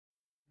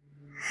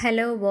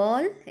Hello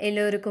all,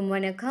 எல்லோருக்கும்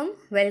வணக்கம்.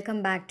 Welcome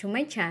back to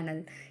my channel.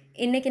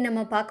 இன்றைக்கி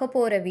நம்ம பார்க்க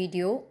போகிற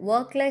வீடியோ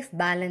ஒர்க் லைஃப்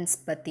பேலன்ஸ்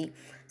பற்றி.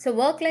 ஸோ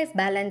ஒர்க் லைஃப்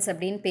பேலன்ஸ்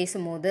அப்படின்னு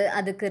பேசும்போது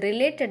அதுக்கு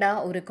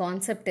ரிலேட்டடாக ஒரு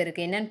கான்செப்ட்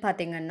இருக்குது. என்னென்னு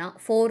பார்த்தீங்கன்னா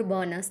 4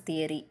 பர்னர்ஸ்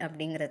தியரி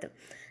அப்படிங்கிறது.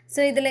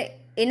 ஸோ இதில்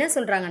என்ன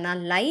சொல்கிறாங்கன்னா,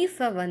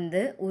 லைஃப்பை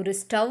வந்து ஒரு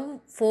ஸ்டவ்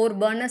 4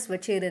 பர்னர்ஸ்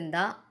வச்சு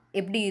இருந்தால்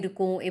எப்படி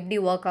இருக்கும், எப்படி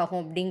ஒர்க் ஆகும்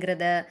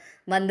அப்படிங்கிறத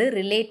வந்து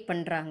ரிலேட்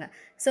பண்ணுறாங்க.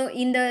 ஸோ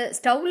இந்த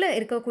ஸ்டவ்வில்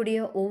இருக்கக்கூடிய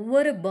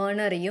ஒவ்வொரு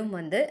பர்னரையும்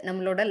வந்து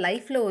நம்மளோட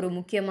லைஃப்பில் ஒரு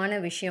முக்கியமான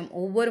விஷயம்,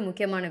 ஒவ்வொரு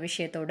முக்கியமான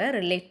விஷயத்தோட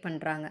ரிலேட்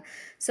பண்ணுறாங்க.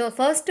 ஸோ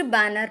ஃபர்ஸ்ட்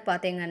பேனர்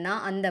பார்த்திங்கன்னா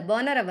அந்த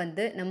பர்னரை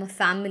வந்து நம்ம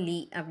ஃபேமிலி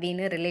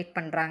அப்படின்னு ரிலேட்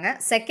பண்ணுறாங்க.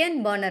 செகண்ட்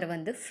பர்னர்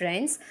வந்து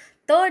ஃப்ரெண்ட்ஸ்,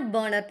 தேர்ட்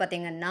பர்னர்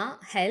பார்த்திங்கன்னா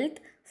ஹெல்த்,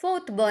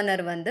 ஃபோர்த்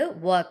பர்னர் வந்து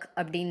ஒர்க்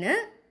அப்படின்னு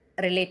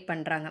ரிலேட்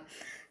பண்ணுறாங்க.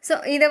 ஸோ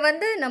இதை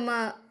வந்து நம்ம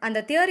அந்த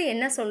தியரி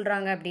என்ன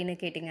சொல்கிறாங்க அப்படின்னு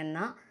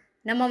கேட்டிங்கன்னா,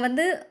 நம்ம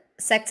வந்து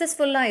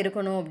சக்ஸஸ்ஃபுல்லாக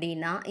இருக்கணும்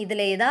அப்படின்னா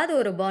இதில் ஏதாவது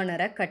ஒரு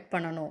பர்னரை கட்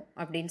பண்ணணும்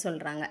அப்படின்னு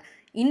சொல்கிறாங்க.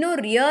 இன்னும்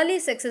ரியலி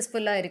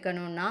சக்ஸஸ்ஃபுல்லாக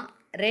இருக்கணும்னா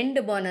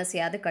 2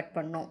 பர்னர்ஸையாவது கட்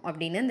பண்ணணும்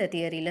அப்படின்னு இந்த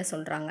தியரியில்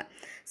சொல்கிறாங்க.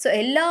 ஸோ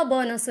எல்லா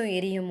பர்னர்ஸும்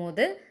எரியும்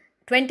போது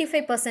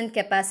 25%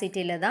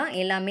 கெப்பாசிட்டியில் தான்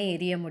எல்லாமே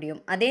எரிய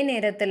முடியும். அதே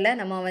நேரத்தில்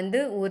நம்ம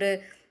வந்து ஒரு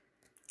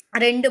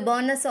 2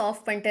 பர்னர்ஸ் ஆஃப்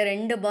பண்ணிட்டு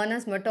 2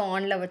 பர்னர்ஸ் மட்டும்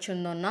ஆனில்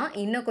வச்சுருந்தோம்னா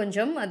இன்னும்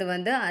கொஞ்சம் அது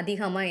வந்து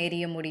அதிகமாக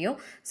எரிய முடியும்.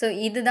 ஸோ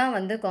இதுதான்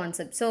வந்து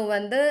கான்செப்ட். ஸோ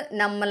வந்து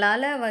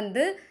நம்மளால்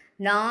வந்து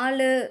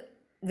 4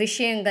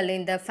 விஷயங்கள்,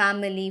 இந்த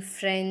ஃபேமிலி,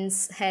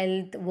 ஃப்ரெண்ட்ஸ்,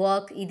 ஹெல்த்,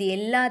 ஒர்க், இது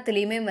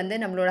எல்லாத்துலேயுமே வந்து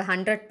நம்மளோட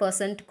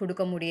 100%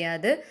 கொடுக்க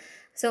முடியாது.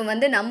 ஸோ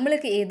வந்து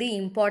நம்மளுக்கு எது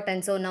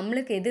இம்பார்ட்டன்ஸோ,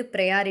 நம்மளுக்கு எது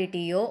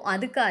ப்ரையாரிட்டியோ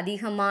அதுக்கு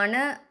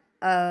அதிகமான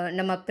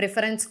நம்ம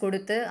ப்ரிஃபரன்ஸ்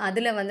கொடுத்து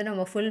அதில் வந்து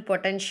நம்ம ஃபுல்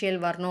பொட்டென்ஷியல்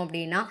வரணும்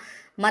அப்படின்னா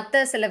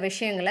மற்ற சில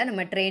விஷயங்களை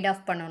நம்ம ட்ரேட்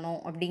ஆஃப் பண்ணணும்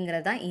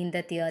அப்படிங்கிறது தான்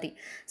இந்த தியரி.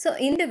 ஸோ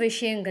இந்த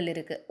விஷயங்கள்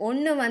இருக்குது.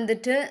 ஒன்று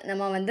வந்துட்டு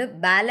நம்ம வந்து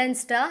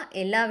பேலன்ஸ்டாக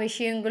எல்லா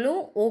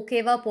விஷயங்களும்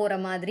ஓகேவாக போகிற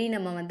மாதிரி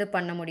நம்ம வந்து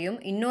பண்ண முடியும்.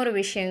 இன்னொரு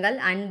விஷயங்கள்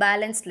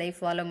அன்பேலன்ஸ்ட் லைஃப்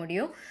வாழ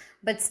முடியும்.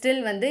 பட்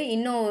ஸ்டில் வந்து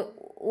இன்னும்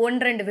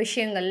 1-2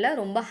 விஷயங்களில்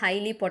ரொம்ப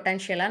ஹைலி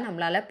பொட்டென்ஷியலாக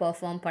நம்மளால்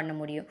பெர்ஃபார்ம் பண்ண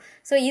முடியும்.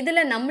 ஸோ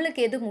இதில்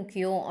நம்மளுக்கு எது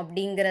முக்கியம்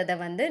அப்படிங்கிறத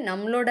வந்து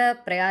நம்மளோட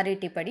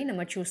ப்ரையாரிட்டி படி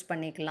நம்ம சூஸ்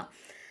பண்ணிக்கலாம்.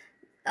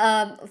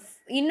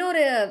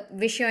 இன்னொரு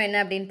விஷயம் என்ன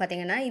அப்படின்னு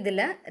பார்த்தீங்கன்னா,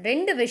 இதில்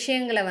 2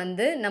 விஷயங்களை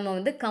வந்து நம்ம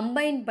வந்து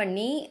கம்பைன்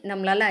பண்ணி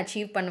நம்மளால்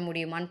அச்சீவ் பண்ண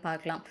முடியுமான்னு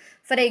பார்க்கலாம்.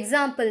 ஃபார்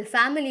எக்ஸாம்பிள்,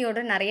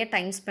 ஃபேமிலியோட நிறைய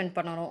டைம் ஸ்பெண்ட்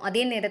பண்ணணும்,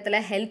 அதே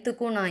நேரத்தில்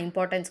ஹெல்த்துக்கும் நான்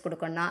இம்பார்ட்டன்ஸ்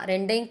கொடுக்கணும்னா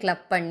 2யும்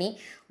கிளப் பண்ணி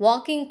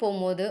வாக்கிங்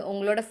போகும்போது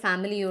உங்களோட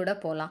ஃபேமிலியோடு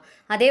போகலாம்.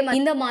 அதே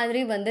மாதிரி இந்த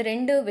மாதிரி வந்து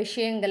 2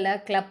 விஷயங்களை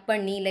கிளப்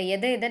பண்ணி இல்லை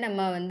எதை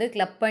நம்ம வந்து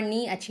கிளப்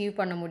பண்ணி அச்சீவ்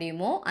பண்ண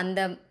முடியுமோ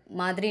அந்த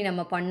மாதிரி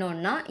நம்ம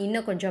பண்ணோன்னா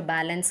இன்னும் கொஞ்சம்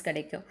பேலன்ஸ்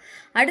கிடைக்கும்.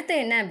 அடுத்து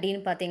என்ன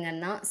அப்படின்னு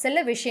பார்த்திங்கன்னா,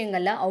 சில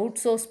விஷயங்களில் அவுட்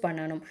சோர்ஸ்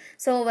பண்ணணும்.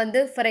 ஸோ வந்து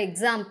ஃபார்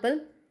எக்ஸாம்பிள்,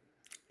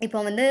 இப்போ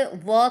வந்து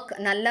ஒர்க்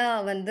நல்லா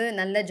வந்து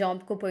நல்ல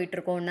ஜாப்க்கு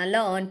போயிட்டுருக்கோம்,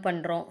 நல்லா ஏர்ன்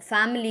பண்ணுறோம்,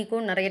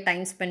 ஃபேமிலிக்கும் நிறைய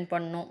டைம் ஸ்பெண்ட்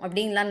பண்ணணும்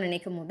அப்படின்லாம்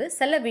நினைக்கும் போது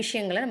சில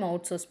விஷயங்களை நம்ம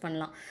அவுட் சோர்ஸ்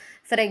பண்ணலாம்.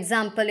 ஃபார்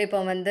எக்ஸாம்பிள், இப்போ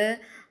வந்து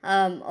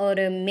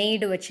ஒரு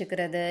மெய்டு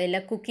வச்சுக்கிறது, இல்லை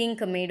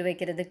குக்கிங்க்கு மெய்டு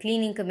வைக்கிறது,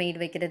 க்ளீனிங்க்கு மெய்டு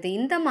வைக்கிறது,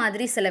 இந்த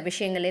மாதிரி சில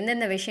விஷயங்கள்,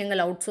 எந்தெந்த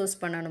விஷயங்கள் அவுட் சோர்ஸ்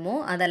பண்ணணுமோ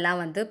அதெல்லாம்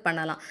வந்து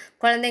பண்ணலாம்.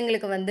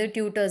 குழந்தைங்களுக்கு வந்து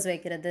டியூட்டர்ஸ்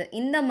வைக்கிறது,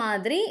 இந்த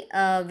மாதிரி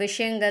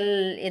விஷயங்கள்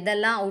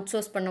எதெல்லாம் அவுட்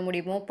சோர்ஸ் பண்ண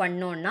முடியுமோ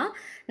பண்ணோன்னா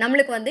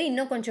நம்மளுக்கு வந்து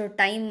இன்னும் கொஞ்சம்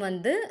டைம்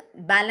வந்து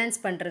பேலன்ஸ்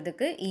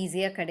பண்ணுறதுக்கு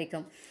ஈஸியாக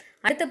கிடைக்கும்.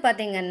 அடுத்து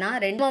பார்த்திங்கன்னா,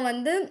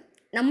 வந்து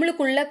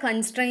நம்மளுக்குள்ள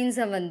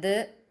கன்ஸ்ட்ரெயின்ஸை வந்து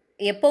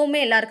எப்போவுமே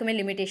எல்லாருக்குமே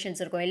லிமிட்டேஷன்ஸ்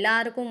இருக்கும்.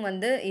 எல்லாருக்கும்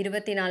வந்து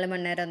 24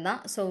 மணி நேரம் தான்.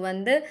 ஸோ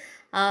வந்து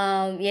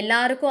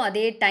எல்லாருக்கும்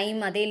அதே டைம்,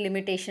 அதே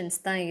லிமிட்டேஷன்ஸ்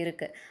தான்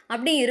இருக்குது.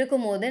 அப்படி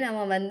இருக்கும்போது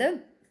நம்ம வந்து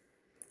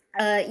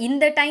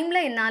இந்த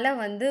டைமில் என்னால்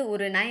வந்து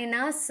ஒரு 9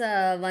 ஹவர்ஸ்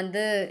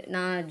வந்து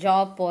நான்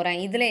ஜாப்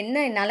போகிறேன், இதில்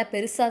என்ன என்னால்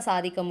பெருசாக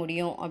சாதிக்க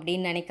முடியும்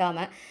அப்படின்னு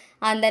நினைக்காம,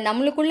 அந்த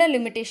நம்மளுக்குள்ள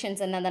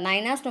லிமிட்டேஷன்ஸ் என்ன, அந்த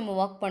 9 ஹவர்ஸ் நம்ம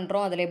ஒர்க்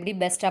பண்ணுறோம், அதில் எப்படி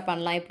பெஸ்ட்டாக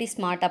பண்ணலாம், எப்படி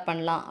ஸ்மார்ட்டாக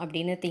பண்ணலாம்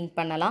அப்படின்னு திங்க்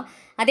பண்ணலாம்.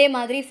 அதே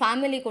மாதிரி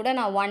ஃபேமிலி கூட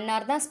நான் 1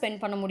 ஹவர் தான்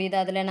ஸ்பெண்ட் பண்ண முடியுது,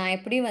 அதில் நான்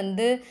எப்படி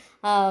வந்து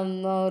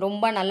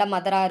ரொம்ப நல்ல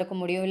மதராக இருக்க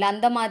முடியும், இல்லை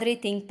அந்த மாதிரி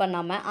திங்க்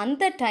பண்ணாமல்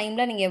அந்த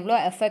டைமில் நீங்கள் எவ்வளோ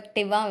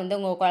எஃபெக்டிவாக வந்து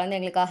உங்கள்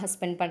குழந்தைங்களுக்காக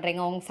ஸ்பெண்ட்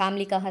பண்ணுறீங்க, உங்கள்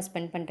ஃபேமிலிக்காக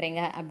ஸ்பெண்ட்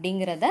பண்ணுறீங்க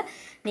அப்படிங்கிறத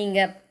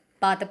நீங்கள்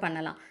பார்த்து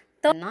பண்ணலாம்.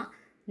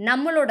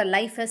 நம்மளோட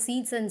லைஃப்பை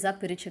சீசன்ஸாக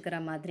பிரிச்சுக்கிற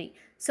மாதிரி.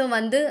 ஸோ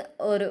வந்து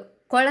ஒரு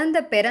குழந்தை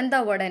பிறந்த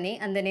உடனே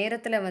அந்த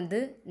நேரத்தில் வந்து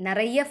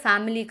நிறைய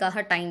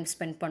ஃபேமிலிக்காக டைம்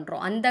ஸ்பெண்ட்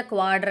பண்ணுறோம். அந்த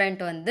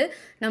குவாட்ரண்ட் வந்து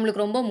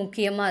நம்மளுக்கு ரொம்ப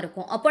முக்கியமாக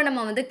இருக்கும். அப்போ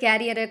நம்ம வந்து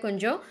கேரியரை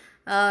கொஞ்சம்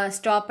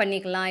ஸ்டாப்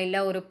பண்ணிக்கலாம், இல்லை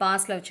ஒரு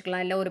பாஸில்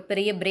வச்சுக்கலாம், இல்லை ஒரு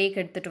பெரிய பிரேக்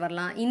எடுத்துகிட்டு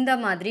வரலாம். இந்த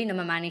மாதிரி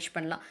நம்ம மேனேஜ்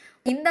பண்ணலாம்.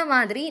 இந்த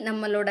மாதிரி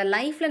நம்மளோட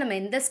லைஃப்பில் நம்ம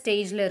எந்த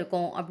ஸ்டேஜில்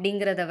இருக்கோம்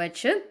அப்படிங்கிறத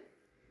வச்சு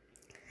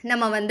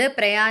நம்ம வந்து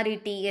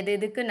ப்ரையாரிட்டி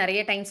எதுக்கு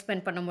நிறைய டைம்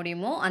ஸ்பெண்ட் பண்ண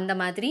முடியுமோ அந்த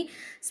மாதிரி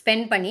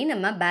ஸ்பெண்ட் பண்ணி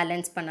நம்ம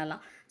பேலன்ஸ்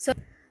பண்ணலாம். ஸோ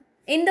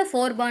இந்த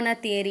 4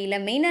 பர்னர்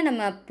தியரியில் மெயினாக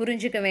நம்ம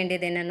புரிஞ்சிக்க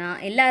வேண்டியது என்னென்னா,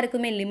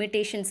 எல்லாருக்குமே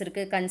லிமிட்டேஷன்ஸ்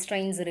இருக்குது,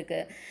 கன்ஸ்ட்ரெயின்ஸ்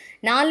இருக்குது.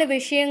 4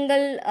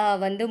 விஷயங்கள்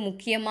வந்து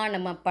முக்கியமாக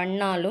நம்ம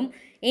பண்ணாலும்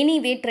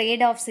எனிவே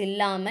ட்ரேட் ஆஃப்ஸ்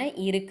இல்லாமல்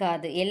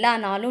இருக்காது. எல்லா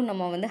நாளும்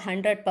நம்ம வந்து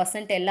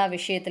 100% எல்லா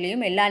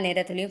விஷயத்துலேயும் எல்லா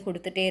நேரத்துலையும்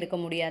கொடுத்துட்டே இருக்க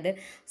முடியாது.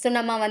 ஸோ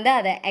நம்ம வந்து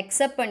அதை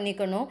அக்செப்ட்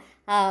பண்ணிக்கணும்.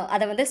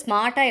 அத வந்து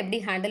ஸ்மார்ட்டா எப்படி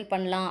ஹேண்டில்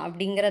பண்ணலாம்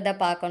அப்படிங்கிறத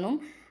பார்க்கணும்.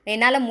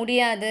 என்னால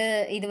முடியாது,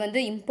 இது வந்து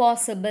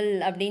இம்பாசிபிள்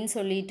அப்படின்னு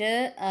சொல்லிட்டு,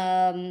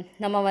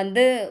 நம்ம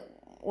வந்து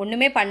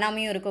ஒண்ணுமே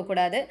பண்ணாமயும்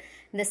இருக்கக்கூடாது.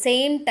 இந்த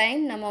சேம்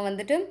டைம் நம்ம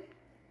வந்துட்டு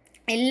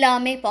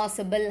எல்லாமே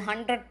பாசிபிள்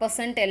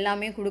 100%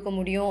 எல்லாமே குடுக்க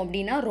முடியும்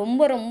அப்படின்னா,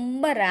 ரொம்ப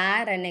ரொம்ப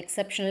ரேர் அண்ட்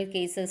எக்செப்ஷனல்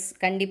கேஸஸ்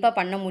கண்டிப்பா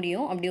பண்ண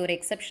முடியும். அப்படி ஒரு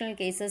எக்செப்ஷனல்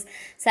கேஸஸ்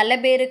சில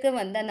பேருக்கு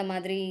வந்து அந்த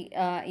மாதிரி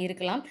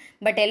இருக்கலாம்.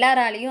 பட்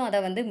எல்லாராலயும் அத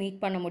வந்து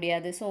மீட் பண்ண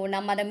முடியாது. ஸோ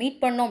நம்ம அத மீட்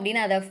பண்ணோம்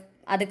அப்படின்னா,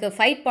 அதுக்கு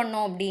ஃபைட்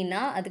பண்ணோம்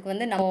அப்படின்னா, அதுக்கு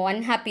வந்து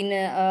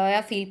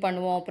நம்ம ஃபீல்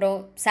பண்ணுவோம். அப்புறம்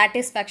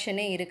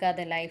சாட்டிஸ்ஃபேக்ஷனே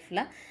இருக்காது லைஃப்ல.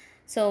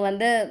 ஸோ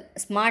வந்து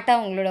ஸ்மார்ட்டா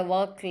உங்களோட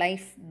ஒர்க்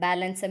லைஃப்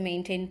பேலன்ஸை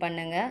மெயின்டெயின்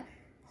பண்ணுங்க.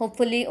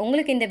 ஹோப்ஃபுல்லி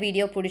உங்களுக்கு இந்த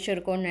வீடியோ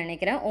பிடிச்சிருக்கும்னு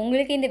நினைக்கிறேன்.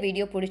 உங்களுக்கு இந்த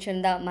வீடியோ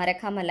பிடிச்சிருந்தா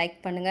மறக்காமல் லைக்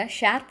பண்ணுங்கள்,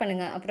 ஷேர்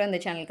பண்ணுங்கள், அப்புறம் இந்த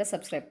சேனலுக்கு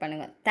சப்ஸ்கிரைப்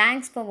பண்ணுங்கள்.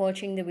 தேங்க்ஸ் ஃபார்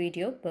வாட்சிங் the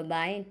video.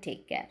 By and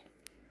take care.